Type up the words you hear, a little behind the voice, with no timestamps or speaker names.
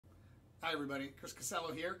Hi everybody, Chris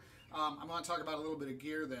Casello here. I'm going to talk about a little bit of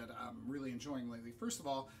gear that I'm really enjoying lately. First of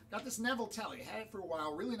all, got this Neville Telly. Had it for a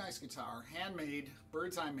while. Really nice guitar, handmade,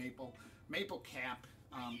 bird's eye maple cap.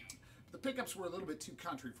 The pickups were a little bit too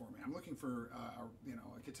country for me. I'm looking for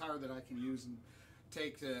a guitar that I can use and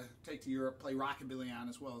take to Europe, play rockabilly on,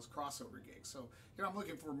 as well as crossover gigs. So I'm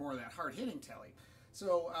looking for more of that hard hitting Telly.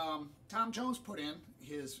 So Tom Jones put in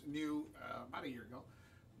his new about a year ago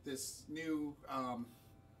this new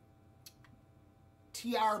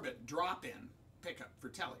T-Arbit drop-in pickup for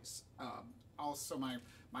Tellys. Also, my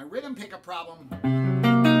rhythm pickup problem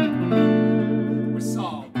was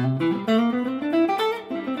solved.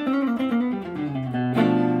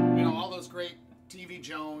 All those great TV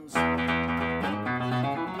Jones,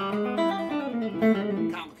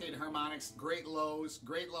 complicated harmonics, great lows,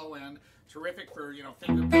 great low end, terrific for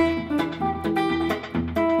finger picking.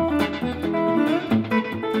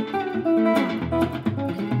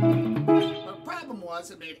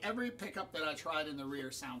 It made every pickup that I tried in the rear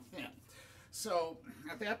sound thin. So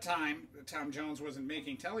at that time, Tom Jones wasn't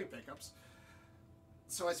making Telly pickups,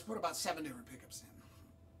 so I put about 7 different pickups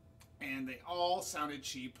in, and they all sounded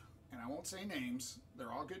cheap. And I won't say names;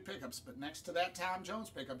 they're all good pickups. But next to that Tom Jones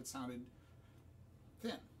pickup, it sounded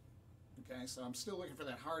thin. Okay, so I'm still looking for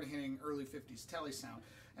that hard-hitting early '50s Telly sound.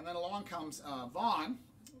 And then along comes Vaughn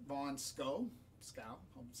Skow. Hope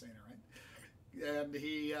I'm saying it right. And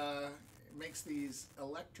he makes these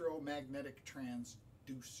electromagnetic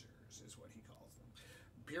transducers, is what he calls them.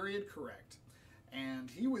 Period correct. And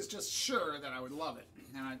he was just sure that I would love it.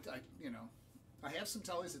 And I have some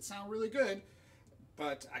Tellys that sound really good,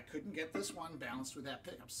 but I couldn't get this one balanced with that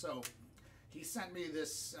pickup. So he sent me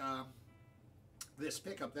this this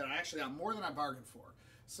pickup that I actually got more than I bargained for.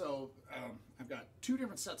 So I've got 2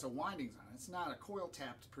 different sets of windings on it. It's not a coil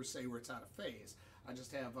tapped per se where it's out of phase. I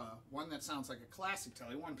just have one that sounds like a classic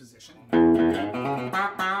Telly, one position. Pull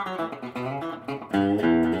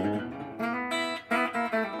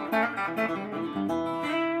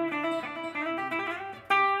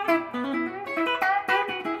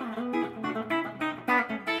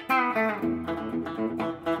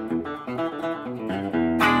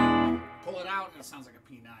it out and it sounds like a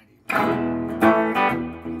P90.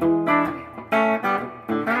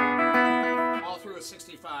 All through a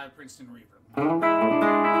 65 Princeton reverb.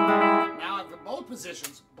 Now both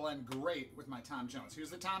positions blend great with my Tom Jones. Here's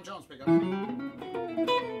the Tom Jones pickup.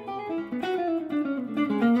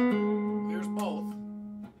 Here's both.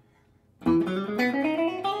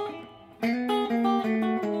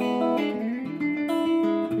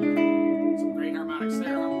 Some great harmonics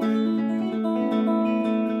there.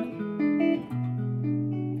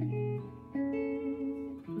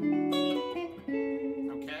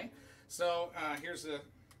 Okay, so here's the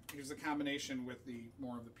combination with the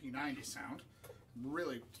more of the P90 sound.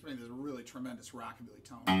 Really, there's a really tremendous rockabilly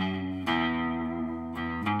tone.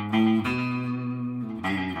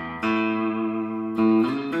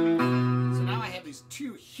 So now I have these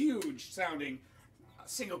 2 huge sounding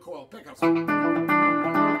single coil pickups. Switch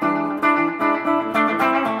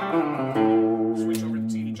over to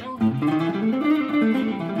TV Jones.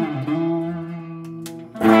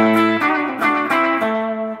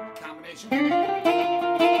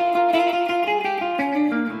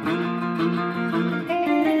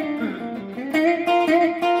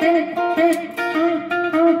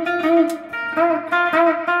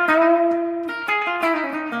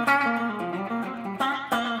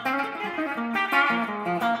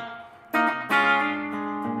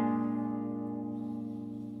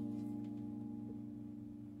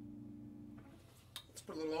 Let's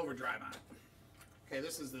put a little overdrive on it. Okay,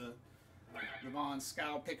 this is the Vaughn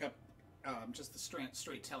Skow pickup, just the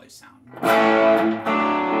straight Telly sound. All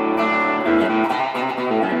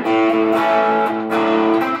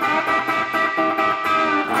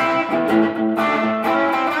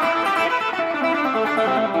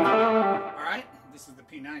right, this is the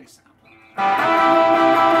P90 sound.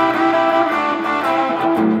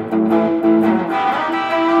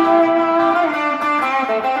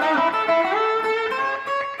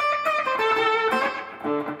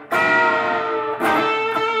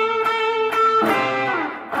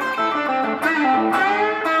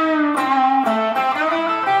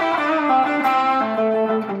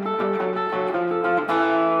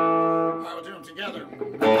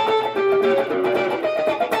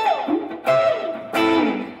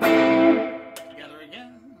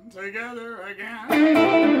 Together again.